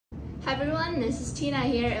Hi everyone, this is Tina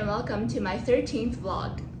here and welcome to my 13th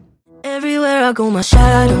vlog. Everywhere I go my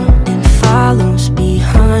shadow it follows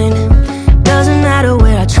behind. Doesn't matter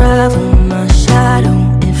where I travel, my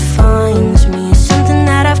shadow it finds me. Something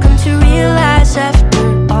that I've come to realize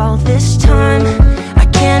after all this time. I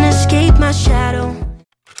can't escape my shadow.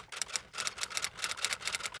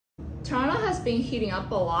 Toronto has been heating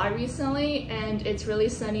up a lot recently and it's really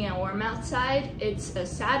sunny and warm outside. It's a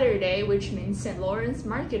Saturday, which means St. Lawrence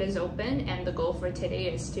Market is open, and the goal for today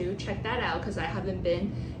is to check that out because I haven't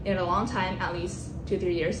been in a long time, at least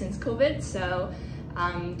 2-3 years since COVID, so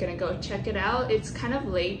I'm gonna go check it out. It's kind of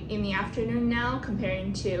late in the afternoon now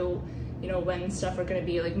comparing to, you know, when stuff are gonna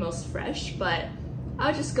be like most fresh, but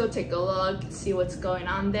I'll just go take a look, see what's going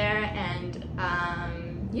on there, and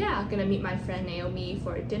yeah, I'm gonna meet my friend Naomi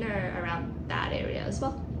for dinner around that area as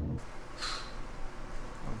well.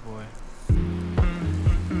 Oh boy.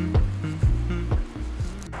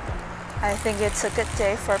 I think it's a good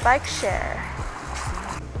day for bike share.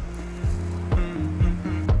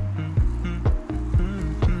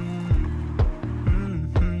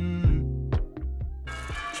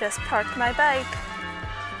 Just parked my bike.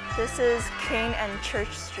 This is King and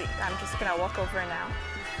Church Street. I'm just gonna walk over now.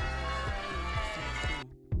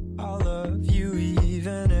 I love you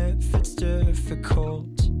even if it's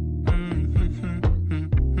difficult.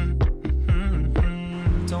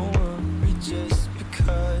 Don't worry just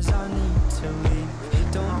because I need to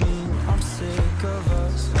leave. Don't mean I'm sick of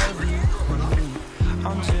us every week.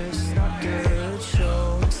 I'm just not good at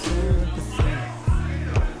showing sympathy.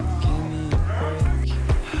 Give me a break.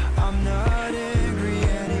 I'm not angry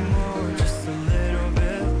anymore, just a little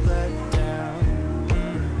bit let down.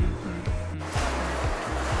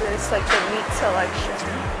 There's like the meat selection.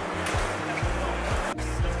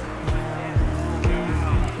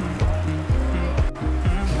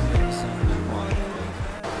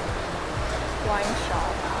 Wine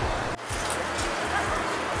shop.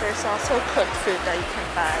 There's also cooked food that you can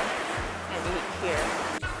buy and eat here.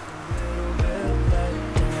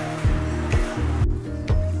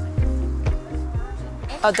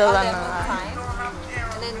 Oh, the lemon lime.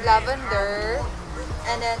 And then lavender,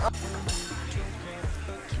 and then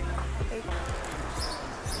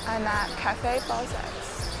I'm at Cafe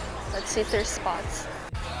Balzac's. Let's see if there's spots.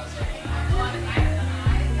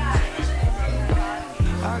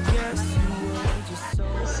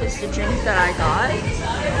 This is the drink that I got.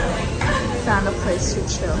 Found a place to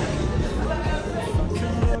chill.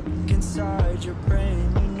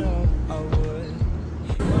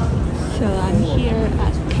 So I'm here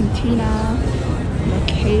at Cantina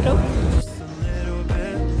Mercado.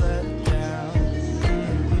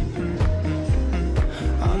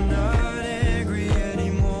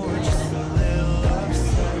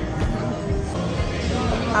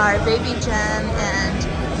 Our baby gem, and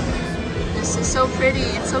this is so pretty.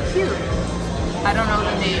 It's so cute. I don't know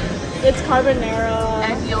the name. It's carbonara.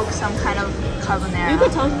 Egg yolk, some kind of carbonara. You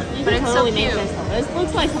could totally make cute. this though. It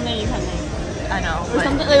looks like something you can make. I know. Or but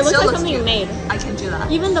something. It looks like something cute. you made. I can do that.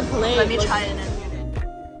 Even the plate. Let me try it.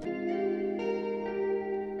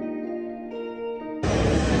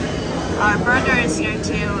 Our burger is here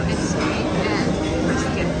too. It's steak and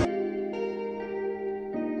brisket.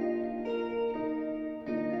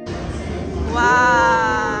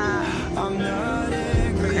 Wow.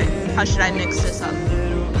 Okay, how should I mix this up?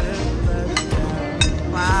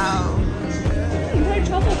 Wow. You tried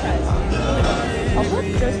truffle fries. Truffle?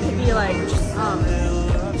 Just to be like,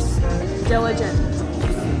 diligent.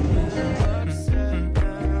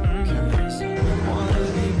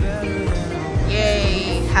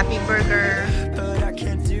 Yay, happy burger.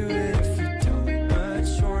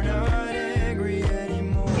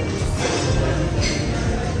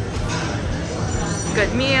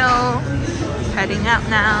 Good meal. Heading out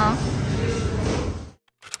now.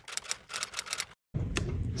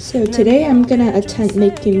 So today I'm gonna attempt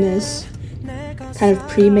making this kind of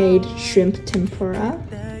pre-made shrimp tempura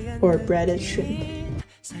or breaded shrimp.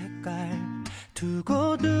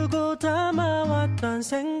 두고두고 담아왔던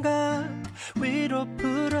생각 위로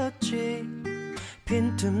풀었지.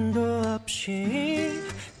 빈틈도 없이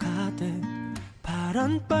가득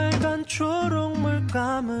파란 빨간 초록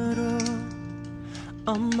물감으로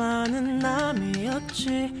엄마는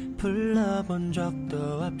남이었지. 불러본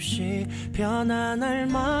적도 없이 편안할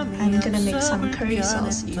I'm gonna make some 마음이었어. curry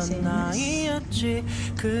sauce using 불편했던 나이였지.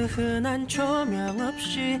 그 흔한 조명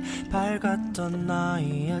없이 밝았던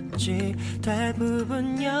나이였지.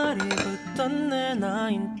 대부분 열이 붙던 내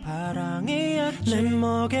나인 파랑이었지. 내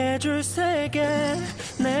목에 줄 세계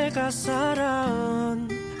내가 살아온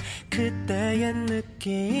그때의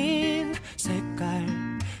느낀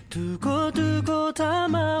색깔 두고두고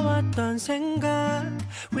담아왔던 없던 생각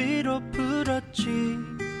위로 풀었지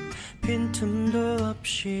빈틈도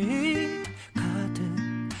없이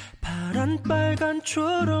가득 파란 빨간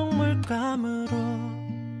초록 물감으로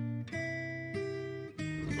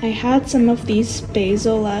I had some of these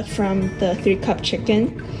basil left from the 3-cup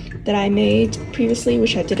chicken that I made previously,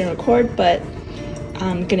 which I didn't record, but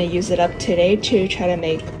I'm gonna use it up today to try to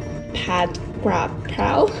make pad grab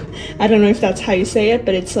prao. I don't know if that's how you say it,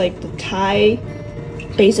 but it's like the Thai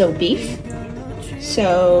basil beef.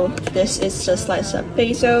 So this is just sliced up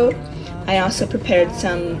basil. I also prepared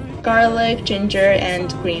some garlic, ginger,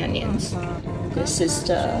 and green onions. This is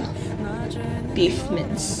the beef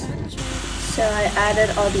mince. So I added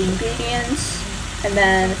all the ingredients, and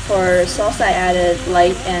then for sauce I added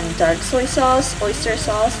light and dark soy sauce, oyster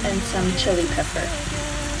sauce, and some chili pepper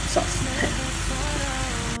sauce.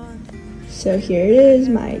 So here it is,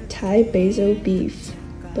 my Thai basil beef.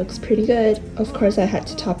 Looks pretty good. Of course I had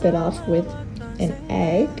to top it off with an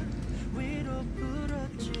egg.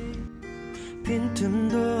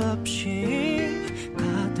 빈틈도 없이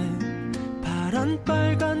가득 파란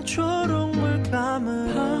빨간 초록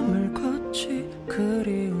물감을 밤을 걷지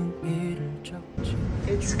그리운 일을 적지.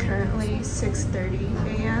 It's currently 6:30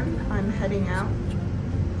 a.m. I'm heading out.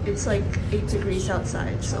 It's like 8 degrees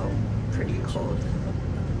outside, so pretty cold.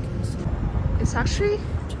 It's actually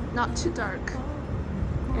not too dark,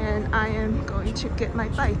 and I am going to get my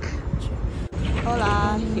bike.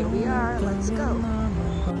 Hola, here we are, let's go.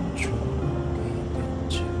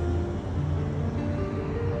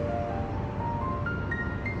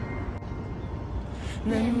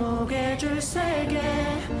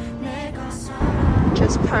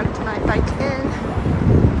 Just parked my bike in.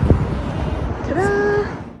 Ta-da!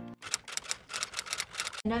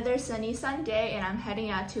 Another sunny Sunday, and I'm heading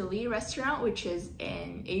out to Lee Restaurant, which is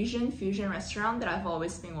an Asian fusion restaurant that I've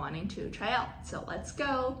always been wanting to try out. So let's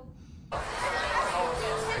go!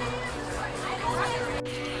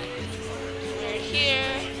 We're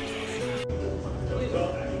here.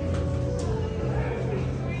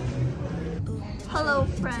 Hello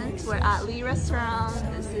friends, we're at Lee Restaurant.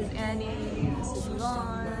 This is Annie, this is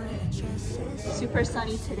Yvonne. Super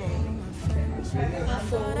sunny today.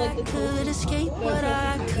 I could escape what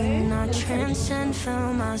I could not transcend.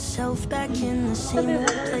 Found myself back in the same old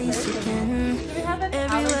place again.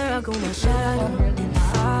 Everywhere I go, my shadow it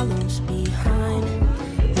follows behind.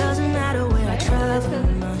 Doesn't matter where I travel,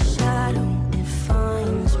 my shadow it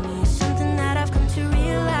finds me. Something that I've come to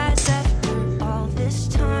realize after all this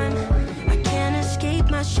time. I can't escape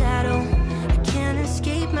my shadow. I can't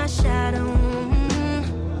escape my shadow.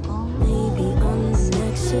 Maybe I'm the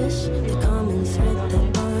nexus, the common thread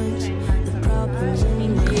that binds the problems in me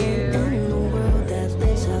and the world that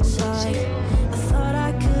lives outside. I thought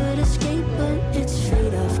I could escape, but it's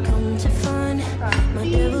fate I've come to find. My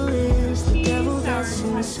devil is the devil that's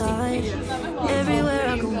inside. Everywhere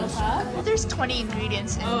I go, There's 20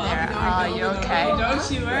 ingredients in there. Oh, you okay?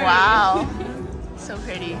 Don't you worry. Wow. So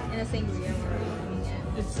pretty. In the same room.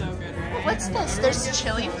 It's so good, right? What's this? There's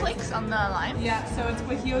chili flakes on the lime? Yeah, so it's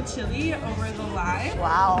guajillo chili over the lime.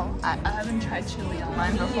 Wow. I haven't tried chili on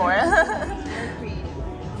lime before.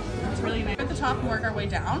 It's really nice. At the top and work our way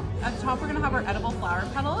down. At the top we're going to have our edible flower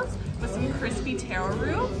petals with some crispy taro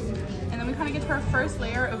root. And then we kind of get to our first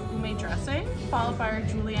layer of ume dressing, followed by our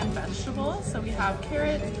julienne vegetables. So we have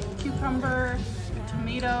carrots, cucumber,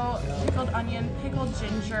 tomato, pickled onion, pickled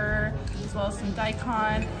ginger, as well as some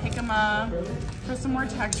daikon, jicama. For some more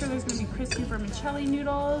texture, there's going to be crispy vermicelli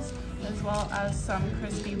noodles, as well as some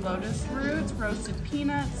crispy lotus roots, roasted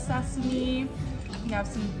peanuts, sesame. We have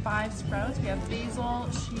some 5 sprouts. We have basil,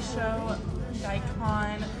 shisho,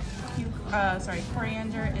 daikon,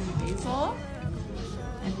 coriander, and basil.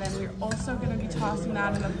 And then we're also going to be tossing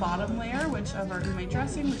that in the bottom layer, which of our ume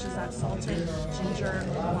dressing, which is that salted ginger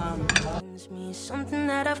plum. something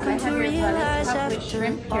that I've come to realize after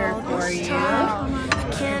shrimp here for you. I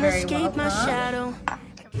can't escape my shadow.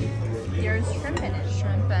 There's shrimp in it.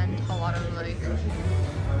 Shrimp and a lot of like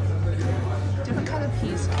different kind of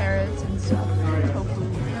peas, carrots, and stuff. Tofu.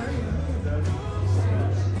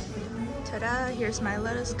 Ta-da! Here's my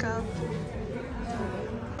lettuce cup.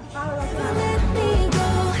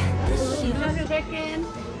 Ginger chicken.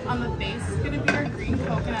 On the base is going to be our green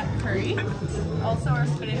coconut curry. Also our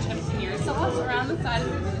spinach and paneer sauce. Around the side is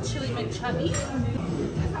going to be the chili mint chutney.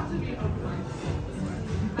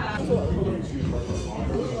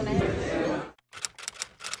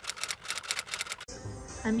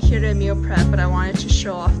 I'm here to meal prep, but I wanted to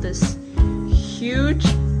show off this huge,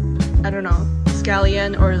 I don't know,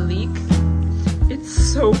 scallion or leek. It's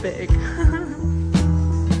so big.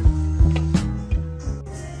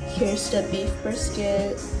 Here's the beef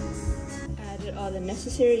brisket, put all the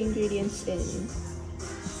necessary ingredients in.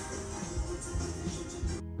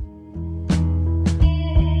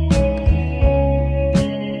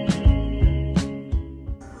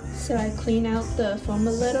 So I clean out the foam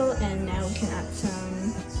a little, and now we can add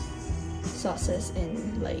some sauces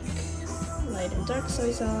in, like light and dark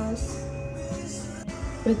soy sauce.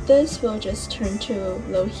 With this, we'll just turn to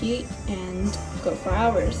low heat and go for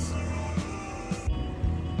hours.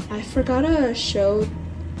 I forgot to show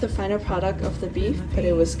the final product of the beef, but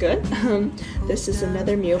it was good. This is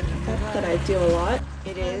another meal prep that I do a lot.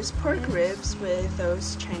 It is pork ribs with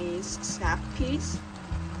those Chinese snap peas.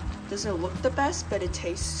 Doesn't look the best, but it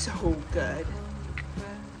tastes so good.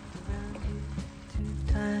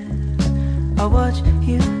 I watch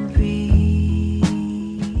you breathe.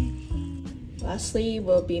 Lastly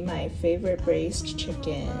will be my favorite braised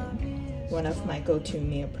chicken, one of my go-to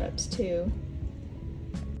meal preps too.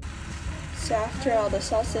 So after all the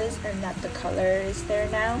sauces and that the color is there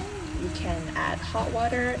now, you can add hot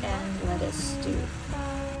water and let it stew.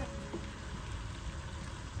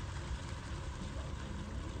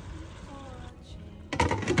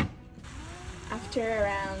 After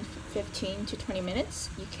around 15 to 20 minutes,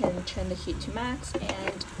 you can turn the heat to max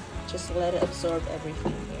and just let it absorb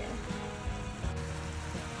everything here.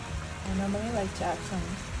 I normally like to add some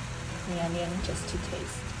green onion just to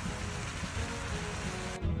taste.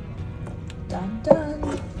 Done, done!